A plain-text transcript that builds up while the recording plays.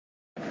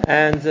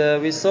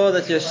And we saw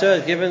that Yeshua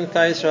had given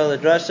Klal Yisrael a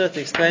drasha to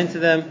explain to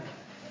them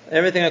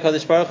everything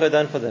HaKadosh Baruch Hu had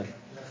done for them.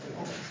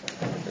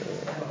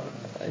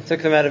 He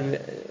took them out of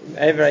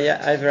Ever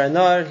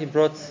Anar, he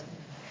brought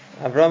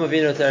Avraham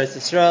Avinu to Eretz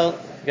Yisrael,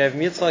 gave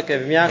him Yitzchak,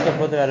 gave him Yaakov,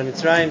 brought them out of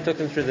Mitzrayim, took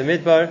them through the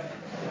Midbar.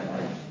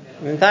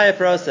 The entire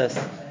process.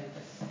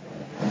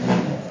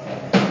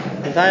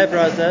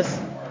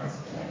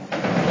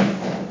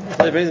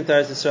 So he brings them to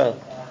Eretz Yisrael.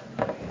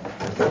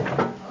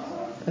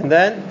 And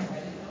then,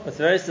 what's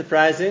very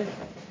surprising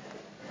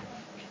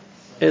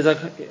is that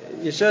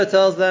Yeshua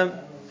tells them,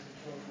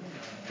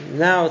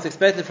 now it's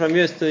expected from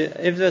you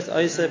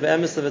to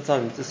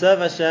serve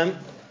Hashem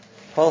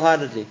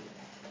wholeheartedly.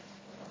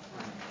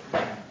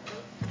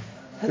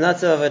 And not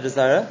serve Avodah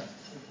Zarah.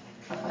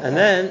 And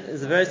then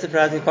is a very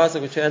surprising passage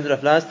which we ended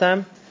off last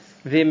time.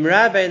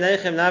 V'imra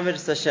beinechem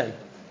na'avodas Hashem.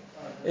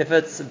 If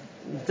it's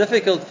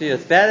difficult for you,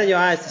 it's bad in your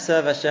eyes to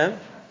serve Hashem,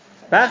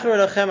 bachru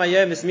lochem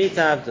hayom es mi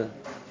ta'avdu.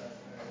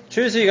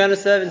 Choose who you're going to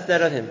serve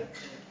instead of Him.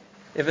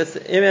 If it's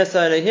im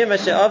Elohim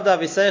asher avda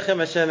v'seichem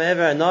Hashem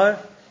ever anar,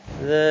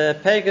 the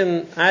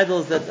pagan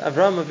idols that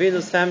Avraham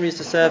Avinu's family used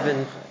to serve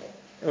in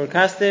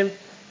Ur-Kasdim,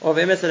 or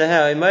the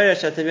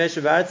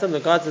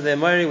gods of the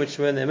Amori which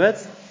were in their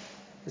midst.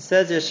 It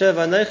says,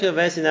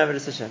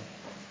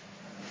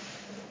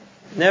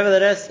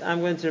 nevertheless,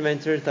 I'm going to remain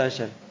true to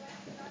Hashem.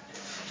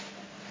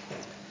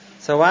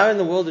 So why in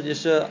the world would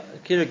Yeshua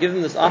give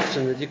them this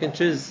option that you can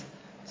choose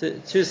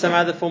some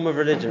other form of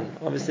religion?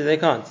 Obviously they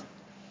can't.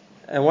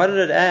 And what did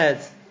it add?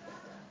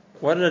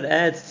 What did it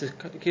add to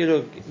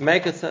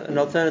make it an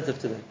alternative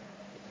to them?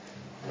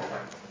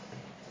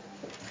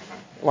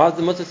 Why was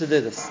the mutter to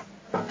do this?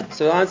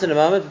 So we'll answer in a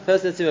moment, but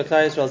first let's see what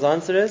Klal Yisrael's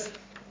answer is,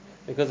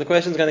 because the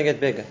question is going to get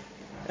bigger.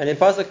 And in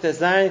Pasuk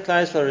Tezayin,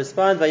 Klal Yisrael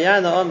respond,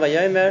 Vayan ha'om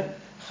vayomer,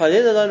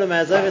 Chalil alonu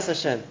me'azovis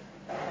Hashem.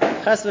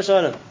 Chas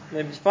v'sholem.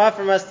 May be far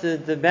from us to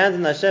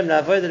abandon Hashem,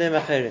 la'avoid elim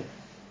acherim,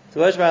 to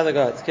worship other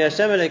gods. Ki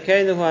Hashem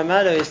Elokeinu hu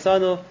amalu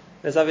yisanu,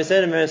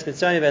 v'zavisenu me'eretz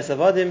Mitzrayim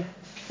v'esavodim.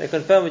 They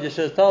confirm what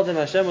Yeshua told them.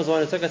 Hashem was the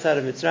one who took us out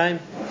of Mitzrayim.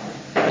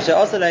 Asher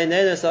asa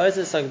la'inenu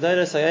sa'otzes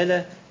ha'gdolos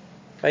ha'yele,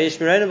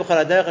 v'yishmirenu b'chol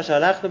ha'derech asher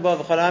halachnu bo,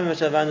 v'chol ha'amim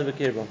asher avanu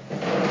b'kir bo.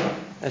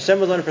 Hashem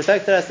was the one who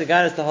protected us, to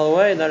guide us the whole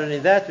way. Not only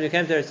that, when we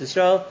came to Eretz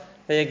Yisrael,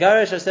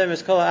 v'yegarish Hashem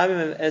es kol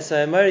ha'amim es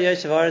ha'emor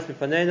yeshev ha'aretz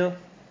mipanenu,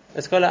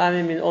 es kol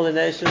ha'amim in all the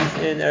nations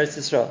in Eretz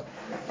Yisrael.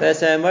 Es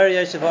ha'emor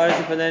yeshev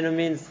ha'aretz mipanenu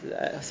means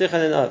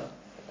sichon and av.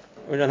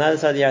 We're on the other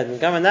side of the Yarden.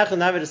 Gam anachnu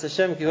na'avodas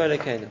Hashem ki hu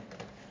Elokeinu.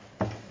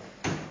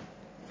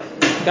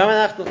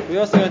 We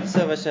also going to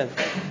serve Hashem.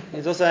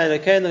 He's also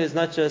Elokeinu. He's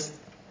not just,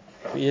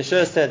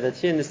 Yeshua said that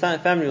he and his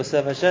family will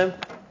serve Hashem.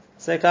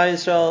 Say Klal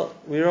Yisrael,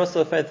 we are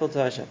also faithful to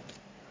Hashem.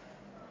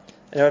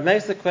 And what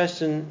makes the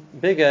question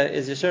bigger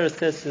is Yeshua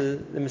says to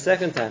them a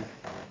second time,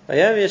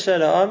 Vayom Yeshua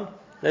la'am,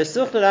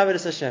 le'suchnu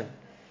la'avodas Hashem.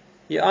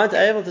 You aren't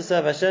able to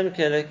serve Hashem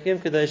ki Elokim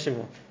kadoshim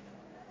hu.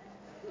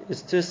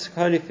 It's too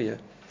holy for you.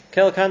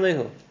 Kel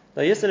kanlihu.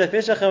 Lo yisrael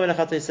efishachem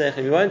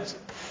v'lechateiseichem. You won't,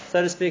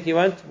 so to speak, you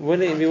won't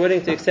be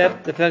willing to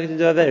accept the fact that you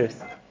do Averis.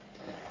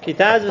 Ki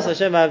ta'azvus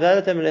Hashem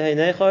v'avdalatem lehei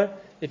nechor.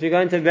 If you're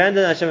going to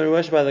abandon Hashem and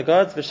worship other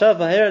gods, v'shav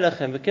v'her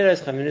lechem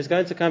v'kireschem, and He's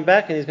going to come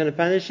back and He's going to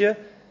punish you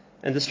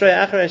and destroy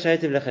acharei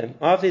shehetiv lechem.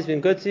 After He's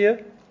been good to you,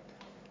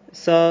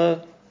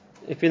 so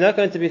if you're not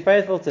going to be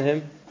faithful to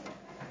Him,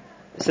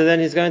 so then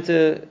it's going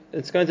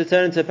to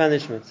turn into a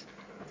punishment.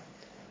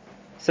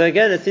 So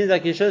again, it seems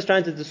like Yeshua is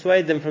trying to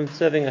dissuade them from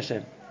serving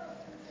Hashem.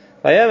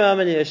 Vayom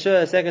amani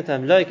Yeshua a second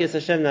time, lo yikis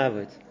Hashem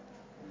na'avod.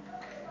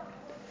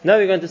 No,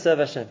 we're going to serve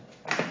Hashem.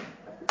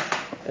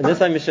 And this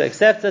time Yeshua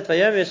accepts it.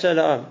 Vayom Yeshua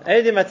la'am.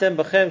 Eidim atem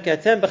b'chem, ki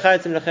atem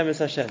b'chaytzim lechem es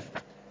Hashem.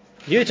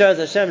 You chose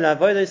Hashem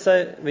la'avoid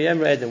Yisai v'yom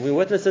re'edim. We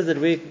witnesses that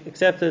we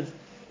accepted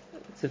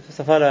to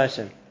follow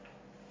Hashem.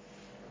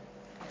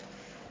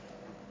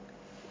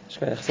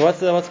 So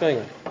what's going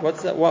on?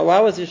 Why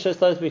was Yeshua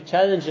supposed to be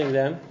challenging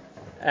them,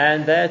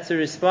 and they had to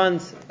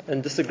respond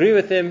and disagree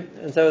with him,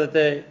 and so that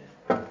they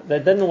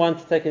didn't want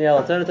to take any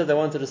alternative, they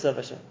wanted to serve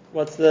Hashem?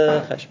 What's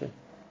the cheshbon?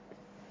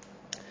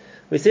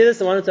 We see this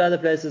in one or two other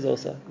places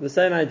also. The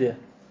same idea.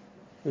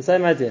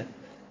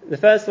 The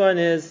first one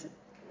is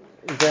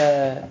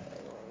the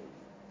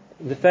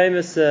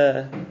famous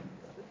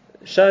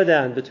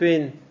showdown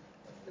between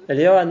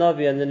Eliyahu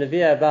Hanavi and the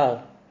Nevi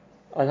Abal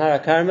on Har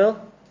HaKarmel,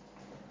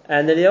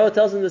 and Eliyahu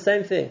tells him the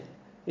same thing.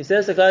 He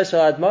says to Klal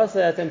Yisrael,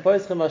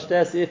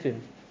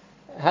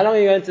 how long are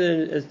you going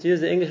to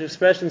use the English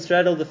expression,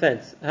 straddle the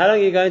fence? How long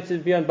are you going to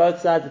be on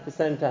both sides at the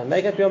same time?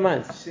 Make up your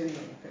minds.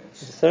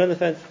 Sit on the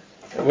fence.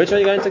 Which way are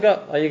you going to go?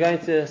 Are you going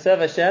to serve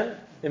Hashem?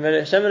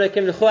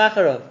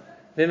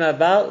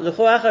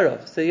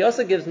 So he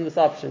also gives them this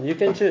option. You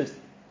can choose.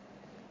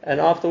 And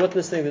after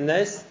witnessing the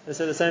Nes, they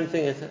said the same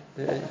thing.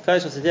 Then they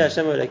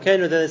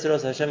said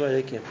also Hashem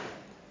Elokim.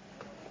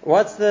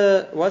 What's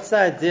the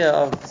idea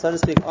of, so to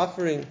speak,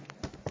 offering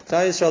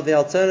Klal Yisrael the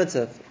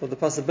alternative or the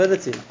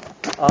possibility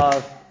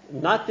of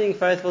not being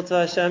faithful to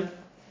Hashem,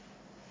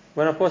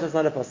 when of course it's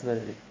not a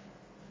possibility?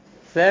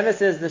 So the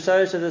emphasis, the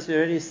shorish of this we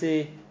already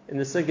see in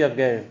the sugya of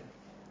Gerim.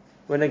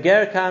 When a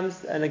ger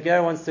comes and a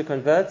ger wants to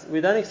convert,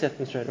 we don't accept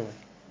him straight away.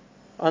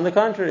 On the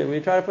contrary, we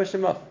try to push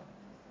him off.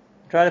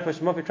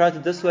 We try to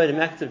dissuade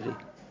him actively.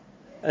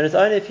 And it's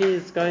only if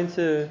he's going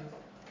to,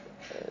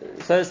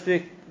 so to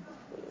speak,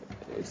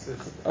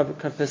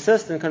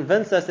 persist and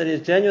convince us that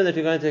he's genuine that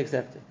we're going to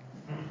accept him.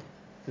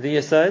 The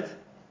Yesod,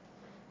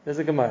 there's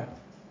a Gemara.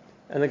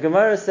 And the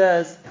Gemara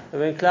says that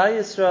when Klal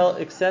Yisrael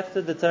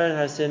accepted the Torah in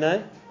Har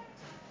Sinai,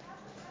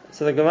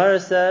 so the Gemara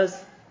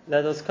says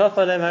that was Kaf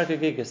Aleim Har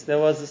Kagigis. There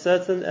was a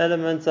certain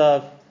element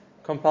of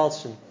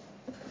compulsion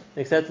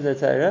in accepting the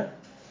Torah.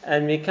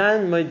 And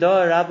Mikan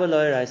Moidah Rabba Lo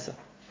Eraisa.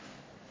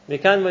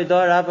 Mikan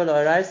Moidah Rabba Lo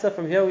Eraisa.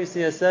 From here we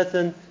see a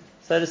certain,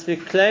 so to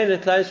speak, claim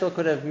that Klal Yisrael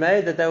could have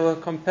made that they were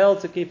compelled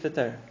to keep the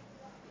Torah.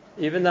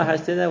 Even though Har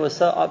Sinai was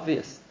so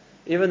obvious.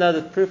 Even though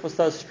the proof was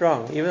so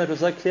strong. Even though it was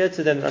so clear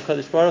to them that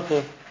HaKadosh Baruch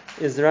Hu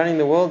is running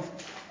the world.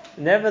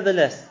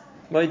 Nevertheless,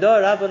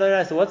 Moidah Rabba Lo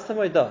Eraisa. What's the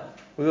Moidah?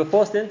 We were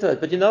forced into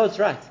it, but you know it's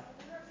right.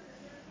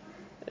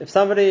 If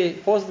somebody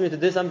forces me to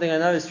do something I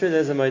know is true,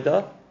 there's a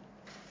Moidah.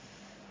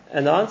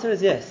 And the answer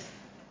is yes.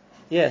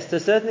 Yes, to a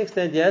certain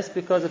extent, yes,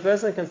 because a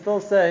person can still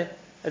say,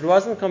 it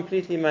wasn't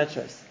completely my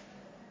choice.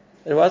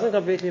 It wasn't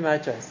completely my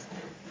choice.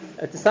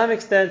 To some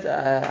extent,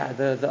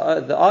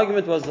 the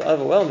argument was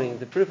overwhelming,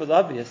 the proof was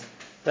obvious,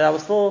 but I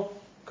was still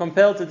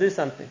compelled to do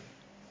something.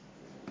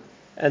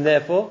 And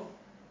therefore,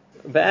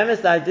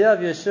 Be'emes, the idea of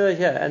Yeshua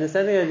here, and the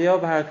sending of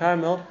Eliyahu B'Har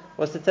Carmel,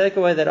 was to take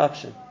away that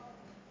option.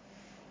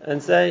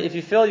 And say, if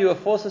you feel you were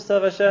forced to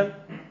serve Hashem,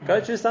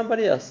 go choose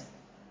somebody else.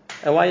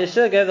 And why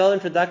Yeshua gave the whole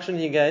introduction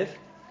he gave,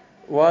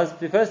 was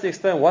first to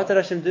explain what did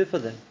Hashem do for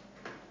them.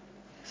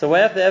 So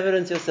weigh up the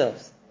evidence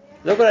yourselves.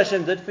 Look what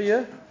Hashem did for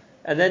you,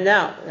 and then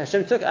now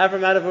Hashem took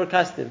Avram out of Ur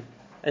Kasdim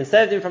and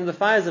saved him from the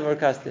fires of Ur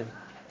Kasdim.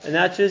 And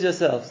now choose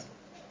yourselves.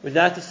 Would you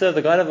like to serve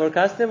the God of Ur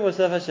Kasdim or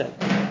serve Hashem?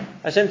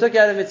 Hashem took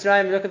you out of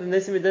Mitzrayim. Look at the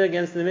nisim he did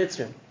against the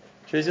Mitzrayim.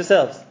 Choose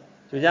yourselves.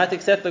 Would you like to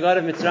accept the God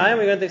of Mitzrayim or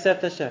are you going to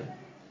accept Hashem?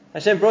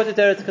 Hashem brought you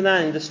to Eretz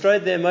Canaan and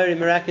destroyed the Amori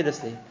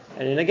miraculously.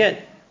 And then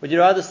again, would you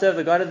rather serve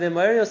the God of the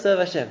Amori or serve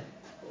Hashem?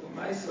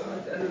 At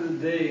the end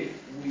of the day,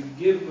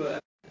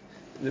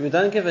 we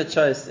don't give a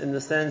choice in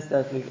the sense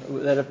that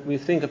we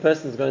think a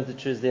person is going to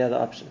choose the other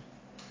option.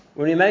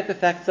 When we make the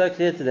fact so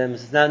clear to them,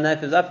 it's now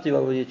if it's up to you,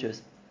 what will you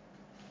choose?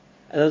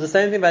 And it was the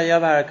same thing by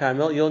Eliyahu B'Har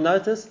Carmel. You'll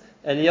notice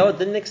Eliyahu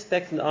didn't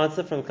expect an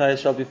answer from Klal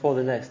Yisrael before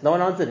the next. No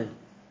one answered him.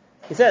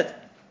 He said,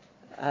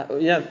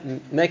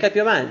 make up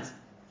your mind.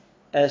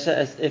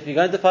 If you're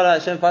going to follow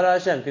Hashem, follow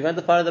Hashem. If you're going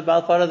to follow the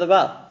Baal, follow the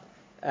Baal.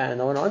 And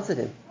no one answered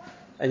him.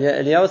 And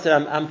Eliyahu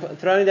said, I'm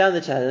throwing down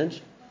the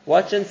challenge,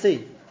 watch and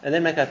see, and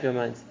then make up your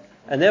minds.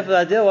 And therefore the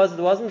idea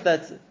wasn't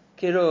that,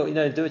 Kiru,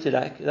 do what you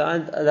like. The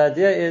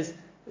idea is,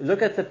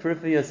 look at the proof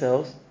for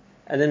yourselves,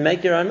 and then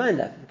make your own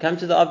mind up. Come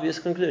to the obvious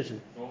conclusion.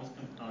 What was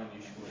compelling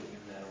Yeshua in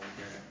that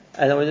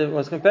over here? And what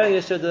was compelling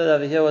Yeshua to do that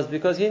over here was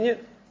because he knew,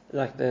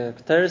 like the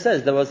Torah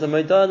says, there was a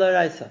Moidah Lo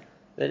Eraisa.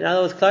 In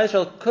other words, Klal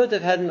Yisrael could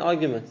have had an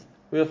argument.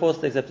 We were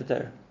forced to accept the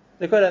Torah.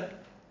 They could have.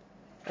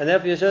 And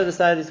therefore Yeshua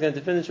decided he's going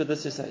to finish with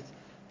this Yesod.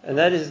 And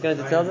that is he's going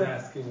to tell them.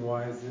 He's asking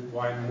why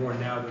more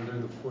now than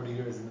during the 40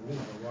 years in the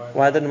middle?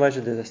 Why didn't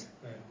Moshe do this?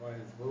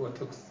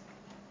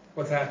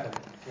 What's happened?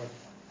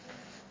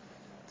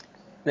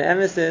 The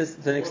Emes says,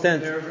 to an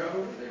extent,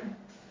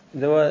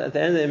 there were at the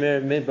end of the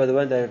Emir, but there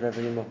weren't Erev Rav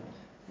anymore.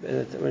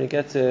 When you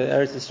get to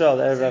Eretz Yisrael,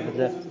 the Erev Rav had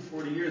left.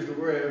 40 years, there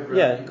were Erev Rav.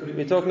 Yeah,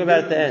 we're talking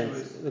about at the end.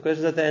 The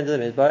question is at the end of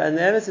the Midbar. And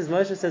the Emes says,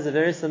 Moshe says a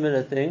very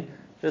similar thing,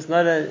 just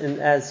not in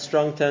as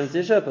strong terms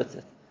as Yeshua puts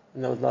it.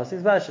 And that was last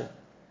week's Basha.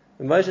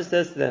 When Moshe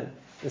says to them,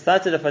 the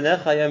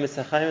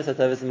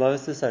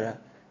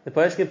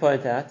Poskim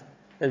point out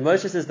that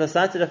Moshe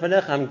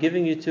says, I'm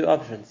giving you two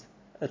options.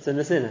 It's a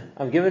Nesina.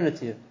 I'm giving it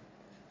to you.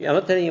 I'm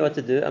not telling you what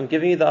to do. I'm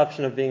giving you the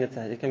option of being a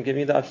tzaddik. I'm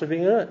giving you the option of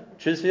being a Ron.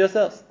 Choose for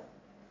yourselves.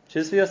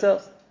 Choose for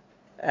yourselves.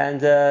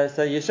 And so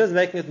Yeshua is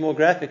making it more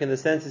graphic in the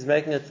sense he's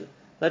making it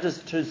not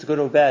just choose good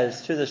or bad,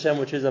 it's choose Hashem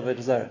or choose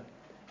Avodah Zarah.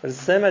 But it's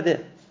the same idea.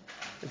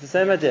 It's the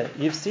same idea.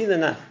 You've seen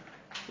enough.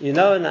 You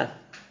know enough.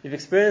 You've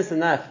experienced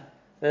enough.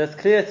 Then it's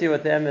clear to you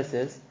what the emes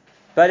is.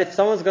 But if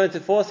someone's going to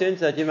force you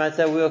into it, you might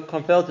say, we are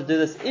compelled to do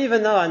this,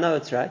 even though I know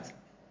it's right.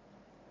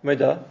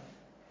 Moidah.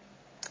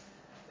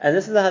 And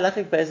this is the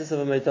halakhic basis of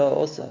a Moidah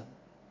also.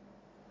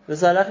 This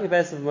is the halakhic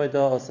basis of a Moidah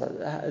also.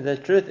 The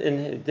truth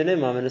in Dinei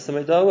Mammon is the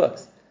Moidah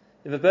works.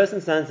 If a person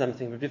signs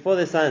something, but before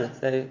they sign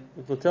it, they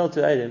will tell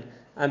to Eidim,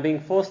 I'm being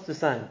forced to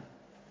sign.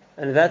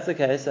 And if that's the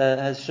case,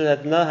 it should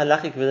have no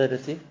halakhic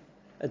validity.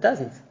 It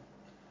doesn't.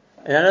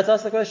 And now let's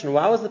ask the question,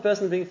 why was the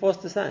person being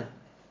forced to sign?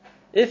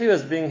 If he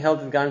was being held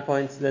at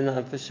gunpoint,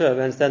 then for sure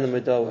we understand the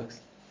Moidah works.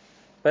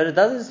 But it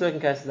doesn't just work in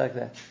cases like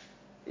that.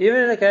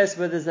 Even in a case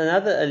where there's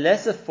a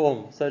lesser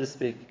form, so to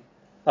speak,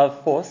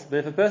 of force, but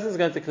if a person is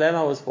going to claim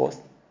I was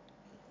forced,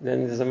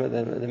 then it's a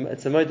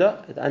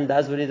Moidah. It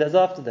undoes what he does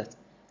after that.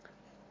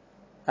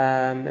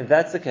 If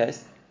that's the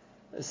case,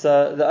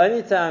 so the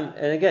only time,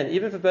 and again,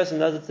 even if a person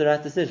knows it's the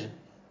right decision,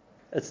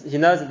 he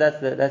knows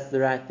that that's the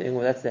right thing,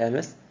 or that's the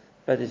emes,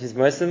 but if he's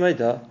Moshe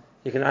Moidah,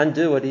 He can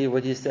undo what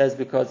he says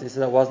because he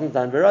says, I wasn't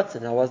done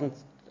beratzon.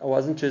 I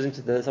wasn't choosing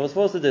to do this. I was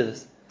forced to do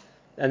this.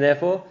 And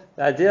therefore,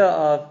 the idea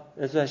of,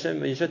 that's what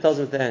Hashem, Yeshua tells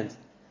him at the end,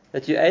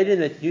 that you aided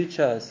that you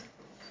chose.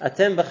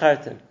 Atem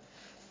b'chartem.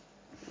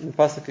 In the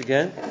pasuk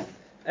again.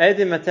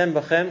 Eidim atem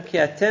b'chem, ki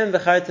atem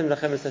b'chartem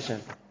lachem es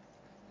Hashem.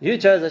 You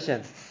chose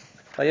Hashem.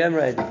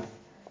 Vayomer eidim.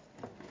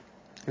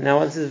 Now,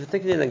 this is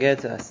particularly negay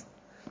to us.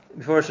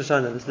 Before Rosh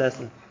Hashanah, this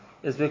lesson,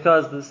 is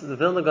because the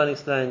Vilna Gaon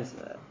explains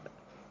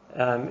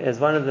is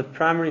one of the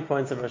primary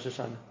points of Rosh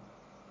Hashanah.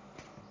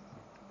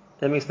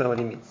 Let me explain what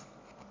he means.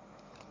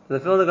 The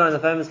Vilna Gaon, the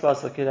famous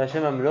pasuk, Ki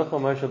Hashem Amrucho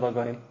Moshe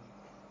Bagoyim.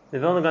 The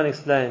Vilna Gaon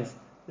explains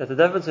that the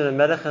difference between a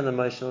melech and a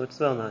moshel, which is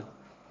well known,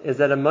 is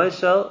that a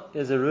moshel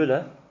is a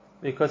ruler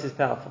because he's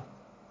powerful.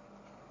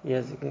 He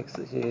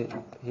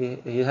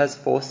has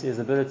force, he has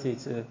ability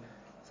to,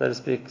 so to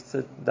speak,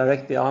 to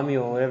direct the army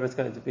or whatever it's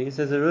going to be.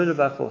 So he's a ruler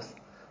by force.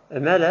 A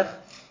melech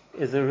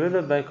is a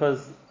ruler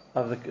because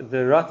of the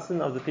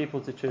ratzon of the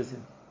people to choose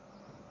him.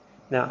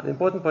 Now, the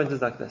important point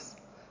is like this.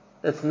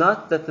 It's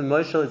not that the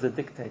moshel is a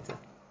dictator.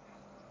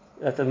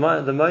 That the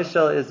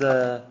moshel is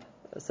a,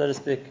 so to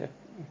speak, a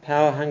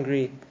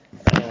power-hungry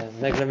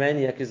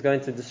megalomaniac who's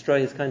going to destroy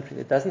his country.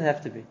 It doesn't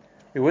have to be.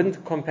 We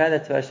wouldn't compare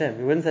that to Hashem.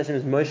 We wouldn't say Hashem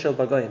is moshel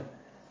bagoyim.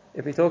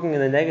 If we're talking in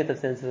the negative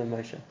sense of a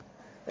moshel.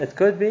 It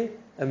could be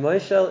a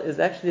moshel is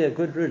actually a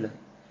good ruler.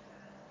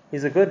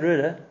 He's a good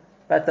ruler,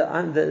 but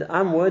the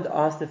Am weren't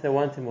asked if they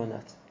want him or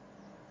not.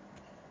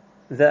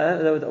 They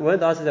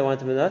weren't asked if they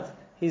want him or not.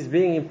 He's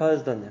being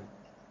imposed on them.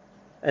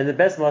 And the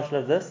best marshal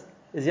of this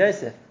is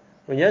Yosef.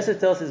 When Yosef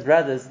tells his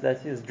brothers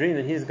that his dream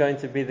that he's going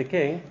to be the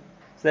king,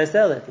 so they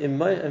tell it,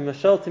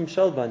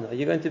 are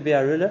you going to be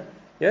our ruler?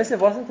 Yosef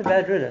wasn't a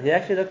bad ruler. He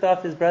actually looked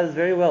after his brothers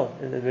very well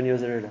when he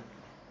was a ruler.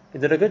 He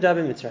did a good job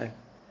in Mitzrayim.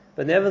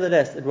 But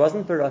nevertheless, it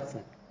wasn't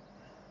beratzon.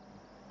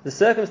 The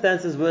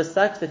circumstances were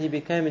such that he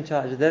became in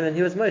charge of them, and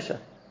he was Moshe.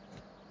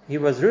 He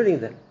was ruling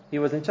them. He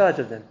was in charge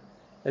of them.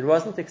 It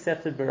wasn't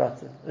accepted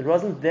beratzon. It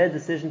wasn't their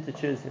decision to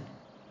choose him.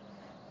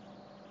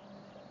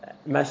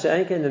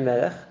 Masha'enke in the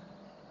melech,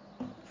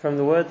 from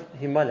the word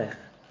himalech,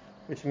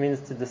 which means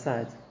to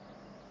decide.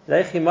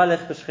 Leich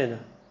himalech b'shchina.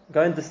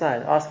 Go and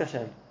decide. Ask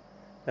Hashem.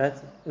 Right?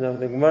 The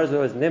Gemara's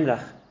word is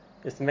nimlach,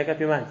 is to make up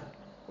your mind,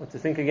 or to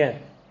think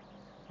again.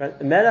 Right?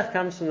 Melech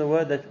comes from the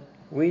word that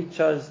we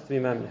chose to be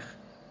mamlech.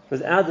 It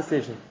was our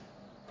decision.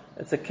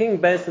 It's a king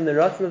based on the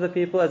ratzon of the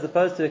people, as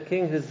opposed to a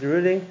king who's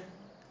ruling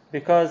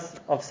because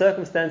of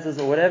circumstances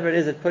or whatever it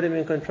is that put him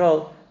in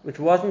control, which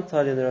wasn't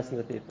totally in the ratzon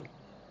of the people.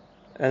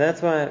 And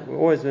that's why we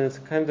always, when it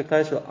came to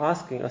Kodesh, we're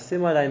asking, it's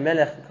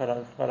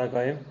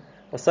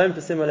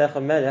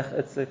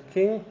a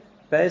king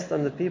based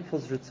on the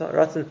people's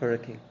ratzon for a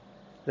king.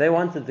 They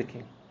wanted the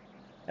king,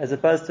 as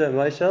opposed to a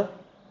moshel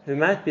who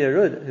might be a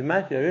ruler, he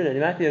might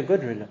be a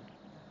good ruler,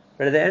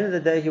 but at the end of the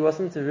day, he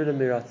wasn't a ruler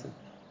miratzon.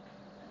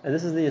 And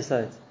this is the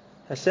yesod.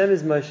 Hashem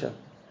is moshel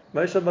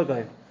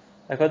bagoyim.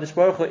 HaKadosh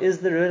Baruch Hu is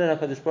the ruler, and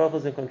HaKadosh Baruch Hu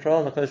is in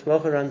control, and HaKadosh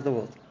Baruch Hu runs the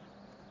world.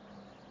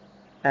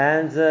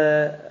 And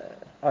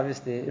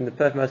obviously, in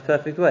the most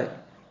perfect way.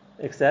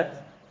 Except,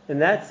 in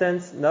that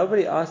sense,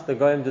 nobody asked the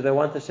goyim, do they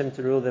want Hashem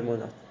to rule them or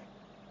not?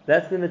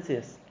 That's the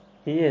Matthias.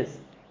 He is.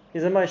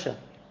 He's a moshel.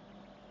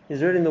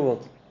 He's ruling the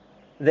world.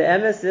 The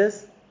emes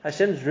is,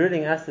 Hashem's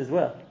ruling us as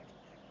well.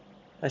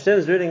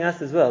 Hashem's ruling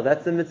us as well.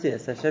 That's the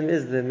Matthias. Hashem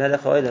is the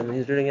Melech HaOlam, and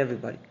He's ruling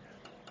everybody.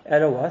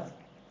 And what?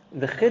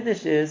 The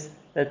Chiddush is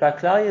that by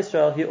Klal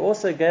Yisrael, He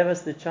also gave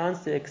us the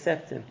chance to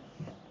accept Him.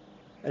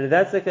 And if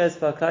that's the case,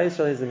 for Klal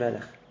Yisrael, He's the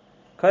Melech.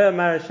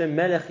 Koyamar Hashem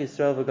Melech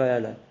Yisrael v'Goy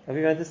Aloi. Are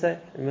we going to say?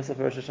 In Musaf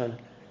Rosh Hashanah.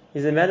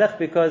 He's a Melech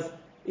because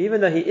even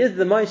though He is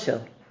the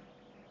Moshel,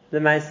 the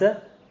Maisa,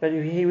 but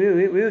we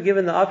were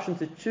given the option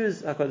to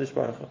choose HaKadosh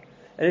Baruch Hu.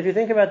 And if you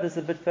think about this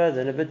a bit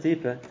further and a bit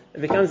deeper,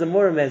 it becomes a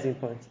more amazing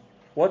point.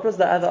 What was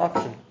the other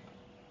option?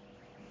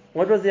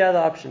 What was the other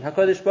option?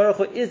 HaKadosh Baruch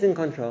Hu is in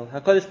control.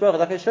 HaKadosh Baruch Hu,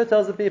 like Yeshua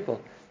tells the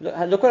people,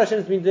 look what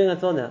Hashem's been doing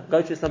until now.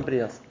 Go choose somebody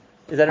else.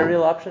 Is that a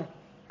real option?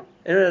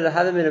 In order to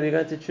have a minute, we're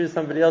going to choose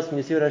somebody else when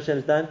you see what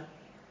Hashem's done.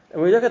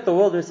 And when we look at the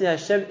world, we see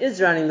Hashem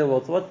is running the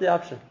world. So what's the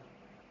option?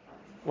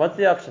 What's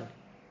the option?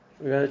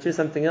 We're going to choose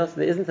something else.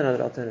 There isn't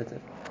another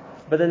alternative.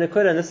 But the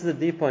Nekuda, and this is a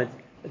deep point,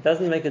 it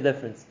doesn't make a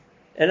difference.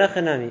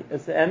 Enachanami,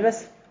 it's the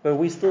emes, but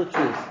we still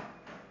choose.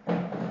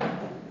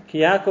 Ki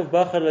Yaakov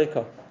bachar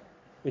leiko.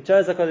 We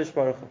chose HaKadosh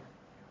Baruch Hu.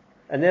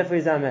 And therefore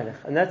He's our Melech.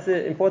 And that's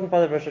the important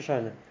part of Rosh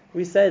Hashanah.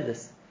 We say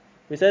this.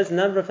 We say this a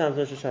number of times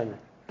in Rosh Hashanah.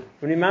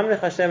 When we mamlech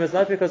Hashem, it's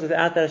not because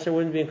without that Hashem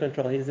wouldn't be in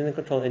control. He's in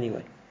control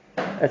anyway.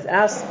 It's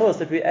our force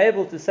that we're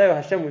able to say, oh,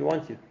 Hashem, we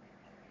want you.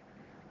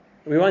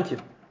 We want you.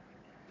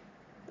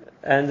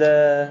 And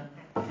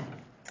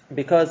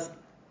because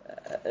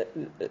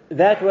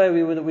that way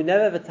we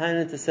never have a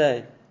time to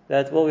say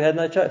that, well, we had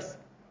no choice.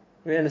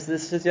 We're in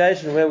this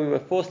situation where we were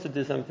forced to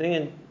do something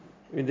and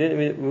we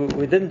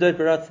didn't do it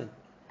beratzon.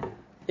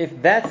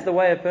 If that's the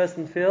way a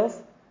person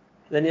feels,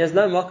 then he has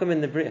no makom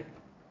in the bria.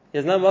 He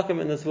has no makom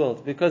in this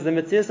world, because the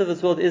mitzvah of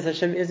this world is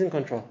Hashem is in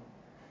control.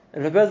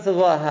 And if a person says,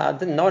 well,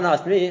 no one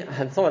asked me,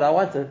 I saw what I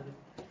wanted,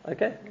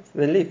 Okay, so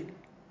then leave.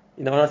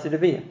 You don't want us to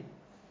be here.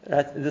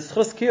 Right? The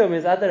schus kiyum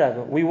is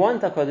adarabah. We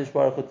want HaKadosh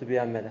Baruch Hu to be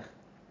our melech.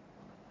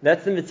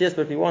 That's the mitzvah,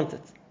 but we want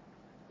it.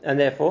 And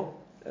therefore,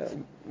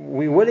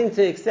 we're willing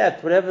to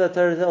accept whatever the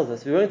Torah tells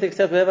us. We're willing to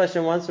accept whatever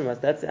Hashem wants from us.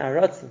 That's our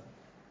ratzon.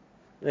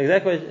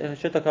 Exactly what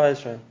Shut HaKal is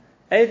showing.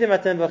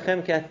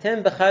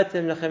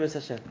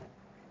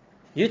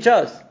 You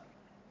chose.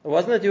 It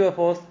wasn't that you were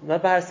forced,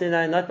 not by Har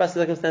Sinai, not by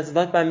circumstances,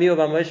 not by me or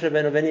by Moshe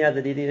Rabbeinu or any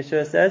other leader.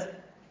 Yeshua says,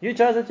 you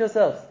chose it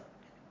yourselves.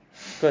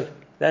 Good.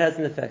 That has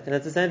an effect. And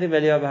it's the same thing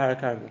by Eliyahu Bahar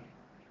HaKarmel.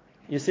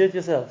 You see it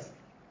yourselves.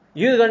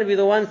 You're going to be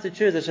the ones to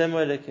choose Hashem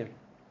or Elokim.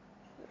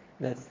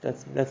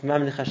 That's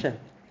Mamlich Hashem.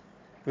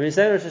 When we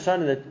say in Rosh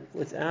Hashanah that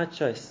it's our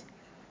choice,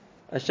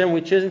 Hashem,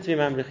 we're choosing to be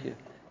Mamlich you.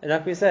 And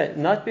like we say,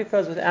 not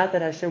because without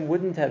that Hashem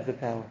wouldn't have the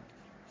power.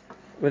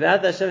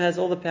 Without that Hashem has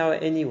all the power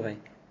anyway.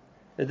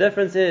 The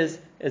difference is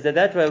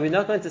that way we're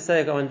not going to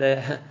say one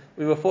day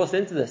we were forced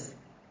into this.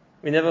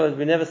 We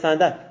never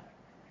signed up.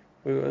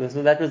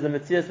 So that was the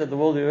Metzias of the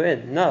world we were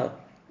in. No,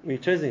 we're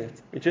choosing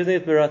it. We're choosing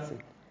it b'ratzon.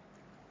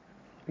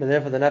 But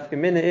therefore the nafka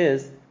mina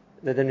is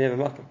that then we have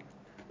a makom.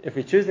 If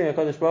we're choosing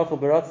HaKadosh Baruch Hu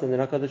b'ratzon, then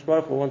HaKadosh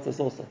Baruch Hu wants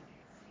us also.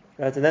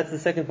 Right? And that's the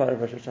second part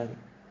of Rosh Hashanah.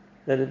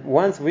 That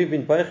once we've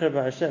been boicher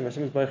by Hashem,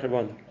 Hashem is boicher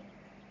b'anu.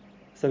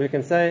 So we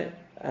can say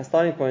our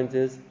starting point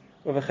is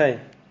Uvechein.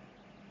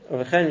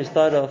 Uvechein, we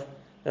start off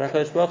that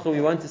HaKadosh Baruch Hu,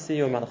 we want to see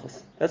your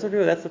malchus. That's what we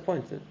want. That's the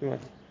point that we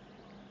want.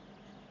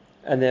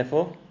 And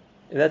therefore,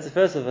 if that's the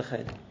first of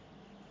Uvechein,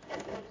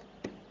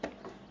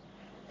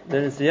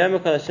 then it's the Yom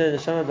HaKadosh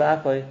Neshama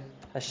Ba'apoy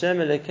Hashem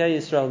Elokei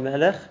Yisrael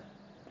Melech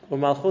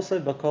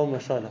U'Malchusay B'Kol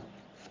Moshala.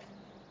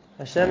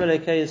 Hashem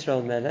Elokei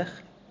Yisrael Melech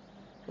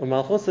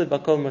U'Malchusay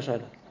B'Kol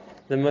Moshala.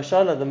 The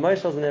Moshala, the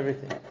Moshals and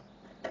everything.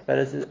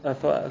 But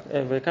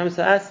when it comes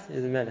to us,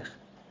 he's the Melech.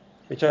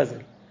 We chose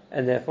him.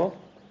 And therefore,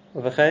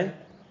 Uvechein,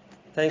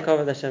 Tein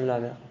Kavod Hashem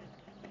La'amecha.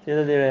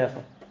 Tila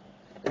Li'Reyecha.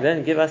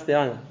 Then give us the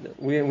honor.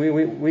 We're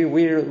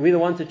the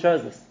ones who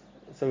chose this.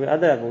 So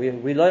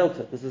we're loyal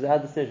to it. This is our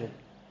decision.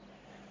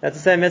 That's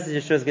the same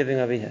message Yeshua is giving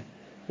over here.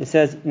 He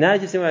says, now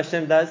you see what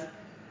Hashem does.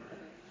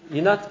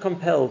 You're not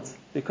compelled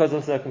because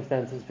of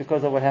circumstances,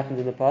 because of what happened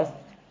in the past.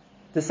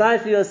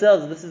 Decide for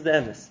yourselves, this is the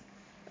emes.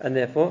 And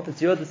therefore,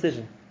 it's your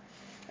decision.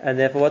 And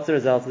therefore, what's the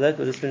result of that?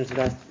 We'll just finish the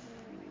last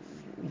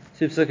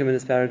two psukim in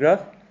this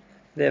paragraph.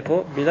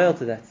 Therefore, be loyal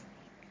to that.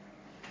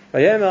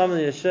 We're going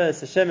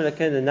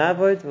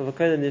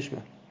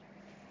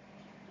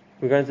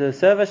to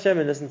serve Hashem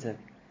and listen to Him.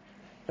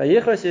 And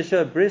therefore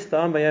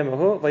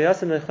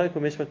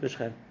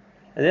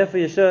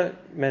Yeshua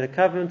made a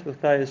covenant with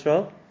Klal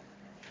Yisrael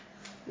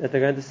that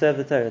they're going to serve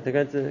the Torah, they're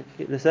going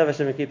to serve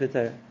Hashem and keep the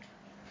Torah.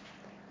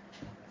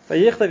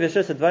 And this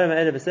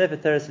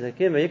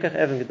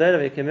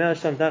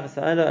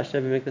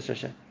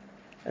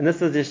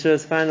was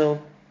Yeshua's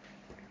final,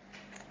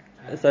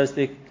 so to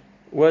speak,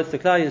 words to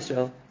Klal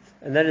Yisrael,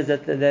 and that is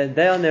that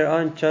they on their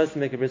own chose to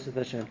make a bris with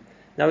Hashem.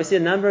 Now we see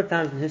a number of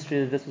times in history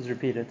that this was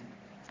repeated.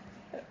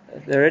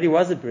 There already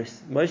was a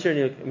bris. Moshe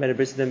made a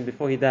bris with him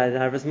before he died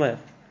in Arvas Moav.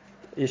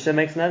 Yeshua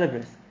makes another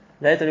bris.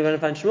 Later we're going to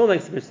find Shmuel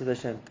makes a bris with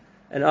Hashem.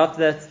 And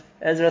after that,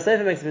 Ezra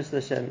Sefer makes a bris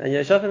with Hashem. And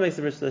Yeshua makes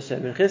a bris with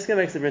Hashem. And Chizkiah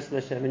makes a bris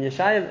with Hashem. And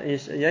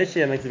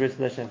Yeshua makes a bris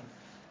with Hashem.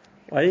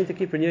 Why do you need to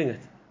keep renewing it?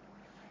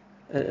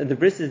 And the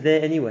bris is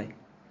there anyway.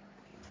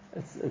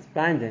 It's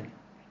binding.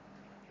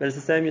 But it's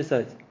the same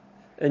Yesod.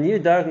 A new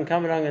dog can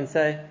come along and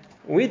say,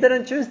 we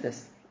didn't choose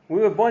this. We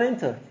were born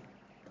into it.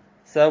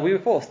 So we were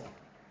forced.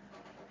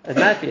 It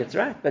might be, it's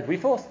right, but we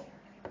forced.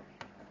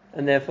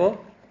 And therefore,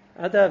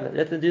 let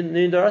the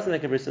new Doros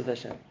make a bris with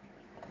Hashem.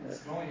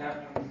 It's only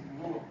happening with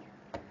Nevuah.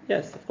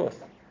 Yes, of course.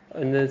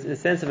 In the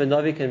sense of a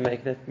Navi can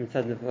make that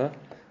mitzad Nevuah.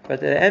 But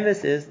the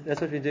emes is,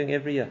 that's what we're doing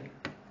every year.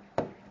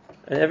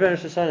 And every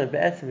Rosh Hashanah,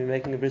 be'etzim, we're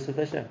making a bris with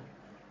Hashem.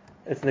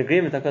 It's an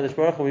agreement, HaKadosh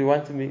Baruch Hu, we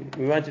want to be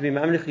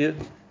Mamlich you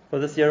for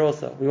this year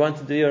also. We want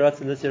to do your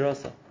Ratzon this year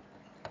also.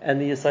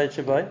 And the Yesod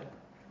Shabbai,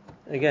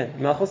 again,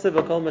 Malchusay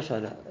B'Kol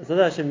Moshala. It's not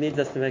that Hashem needs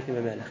us to make him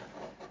a Melech.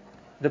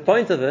 The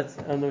point of it,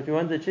 and what we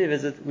want to achieve,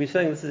 is that we're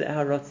saying this is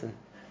our Ratzon.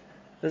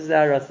 This is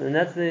our Ratzon, and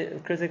that's the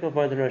critical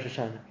point in Rosh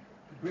Hashanah. The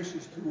bris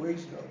is two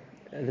ways,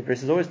 though. And the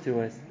bris is always two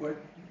ways. How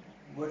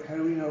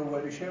do we know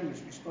what Hashem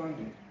is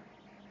responding?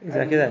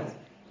 Exactly that.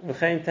 We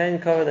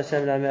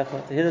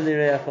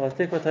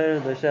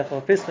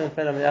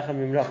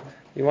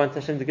want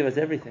Hashem to give us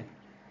everything.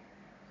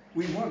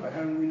 We want, but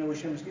how do we know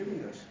Hashem is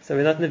giving us? So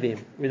we're not Nevi'im.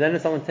 We don't know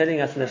someone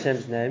telling us in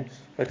Hashem's name,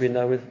 but we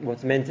know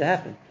what's meant to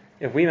happen.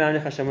 If we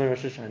Mamlich Hashem on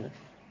Rosh Hashanah,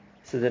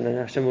 so then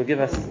Hashem will give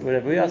us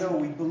whatever we ask. No,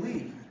 we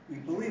believe. We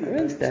believe it. We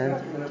understand.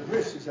 It's not that a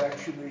bris is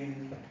actually.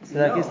 So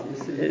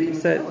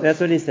that's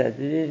what he said.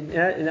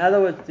 In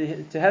other words,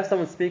 to have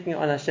someone speaking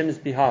on Hashem's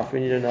behalf, we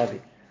need a Navi.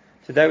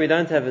 Today we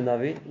don't have a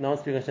Navi, no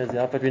one's speaking on Hashem's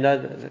behalf, but we know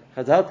that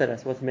Chazal tell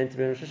us what's meant to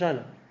be in Rosh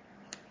Hashanah.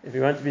 If we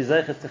want to be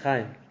Zeichet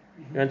T'chaim,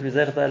 we want to be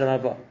Zeichet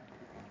Olam Haba.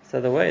 So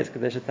the way is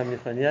Kadesh Tam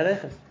Yichani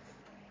Alechem.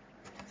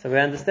 So we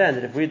understand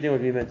that if we do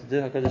what we meant to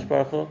do, HaKadosh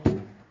Baruch Hu,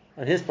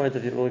 on His point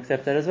of view, will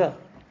accept that as well.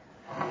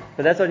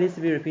 But that's what needs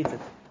to be repeated.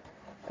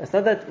 It's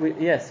not that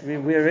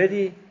we're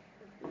already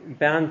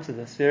bound to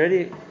this. We're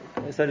already,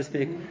 so to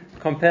speak,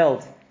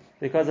 compelled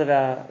because of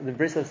the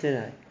bris of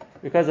Sinai,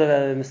 because of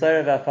the Messiah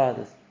of our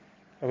fathers,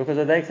 or because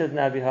of the actions on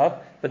our behalf.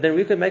 But then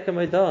we could make a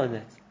moedah on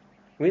that.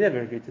 We never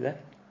agreed to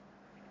that.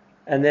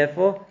 And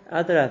therefore,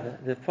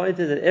 Adarabah, the point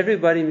is that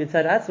everybody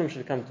mitzad atzmum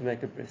should come to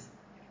make a bris.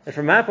 And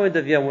from our point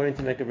of view, I'm wanting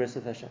to make a bris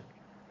with Hashem.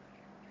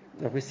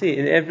 Like we see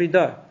in every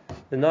door,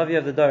 the Navi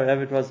of the door,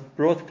 wherever it was,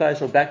 brought Klal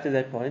Yisrael back to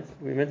that point.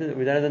 We don't have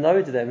the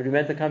Navi today, but we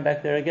meant to come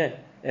back there again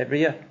every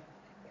year.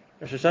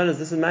 Rosh Hashanah,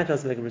 this is my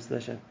chance to make a bris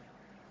with Hashem.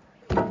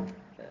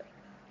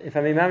 If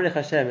I'm Mamlech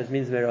Hashem, it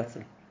means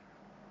Meratzim.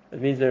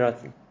 It means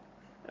Meratzim.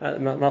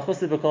 Malchus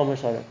b'kol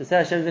Moshavet. To say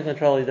Hashem's in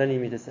control, you don't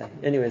need me to say.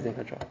 Anyways, in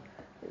control.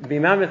 Be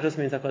Mamlech just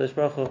means HaKadosh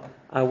Baruch Hu,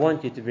 I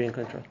want you to be in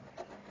control.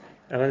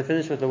 I'm going to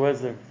finish with the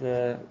words of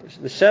the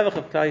Shevach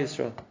of Klal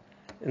Yisrael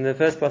in the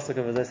first pasuk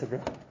of Azay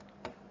Sabra.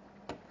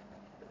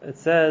 It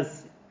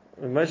says,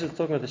 when Moshe is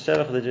talking about the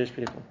Shevach of the Jewish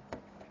people,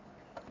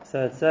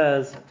 so it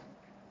says,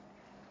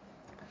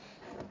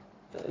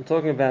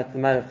 talking about the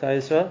man of Klal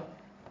Yisrael,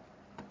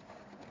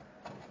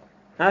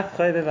 Af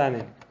chayve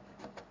v'amim.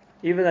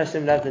 Even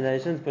Hashem loved the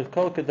nations, but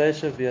kol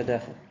kadosha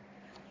b'yodecha.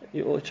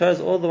 You chose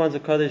all the ones who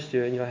kadoshed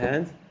you in your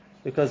hands,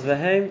 because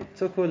v'hem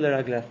tuku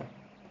l'raglecha.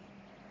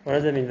 What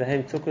does it mean?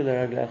 V'hem tuku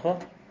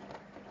l'raglecha.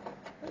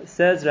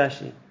 Says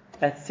Rashi,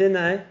 at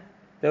Sinai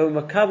they were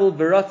makabel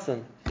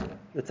b'ratzon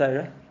the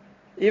Torah.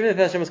 Even if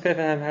Hashem was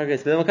kofar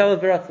hargeis, but they were makabel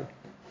b'ratzon,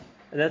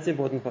 and that's the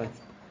important point.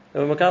 They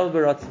were makabel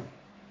b'ratzon.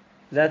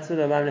 That's what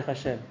Mamlech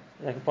Hashem.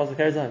 Like the Apostle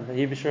carries on.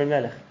 V'hi b'shur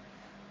melech.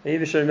 V'hi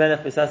b'shur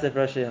melech b'sasef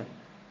Rashiyam.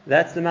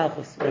 That's the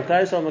Malchus. When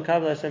Klal Yisrael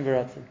makabel Hashem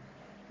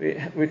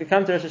b'ratzon. We could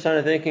come to Rosh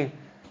Hashanah thinking,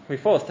 we're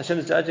forced. Hashem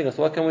is judging us.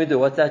 What can we do?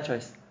 What's our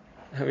choice?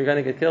 We're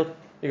going to get killed?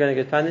 We're going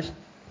to get punished?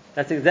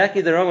 That's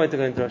exactly the wrong way to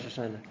go into Rosh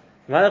Hashanah.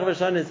 Malach Rosh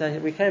Hashanah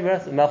is we came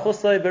b'ratzon.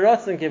 Malchus loy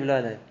b'ratzon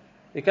kibla.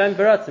 We came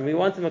b'ratzon. We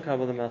want to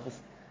makabel the Malchus.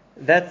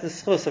 That's the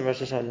schus of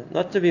Rosh Hashanah.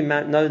 Not to be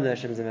known that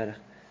Hashem is a melech,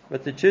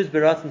 but to choose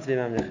b'ratzon to be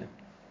mamlechim.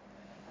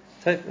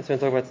 So that's what we'll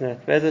talk about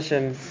tonight. Be'ez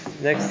Hashem,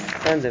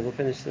 next Sunday we'll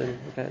finish the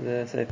Sefer.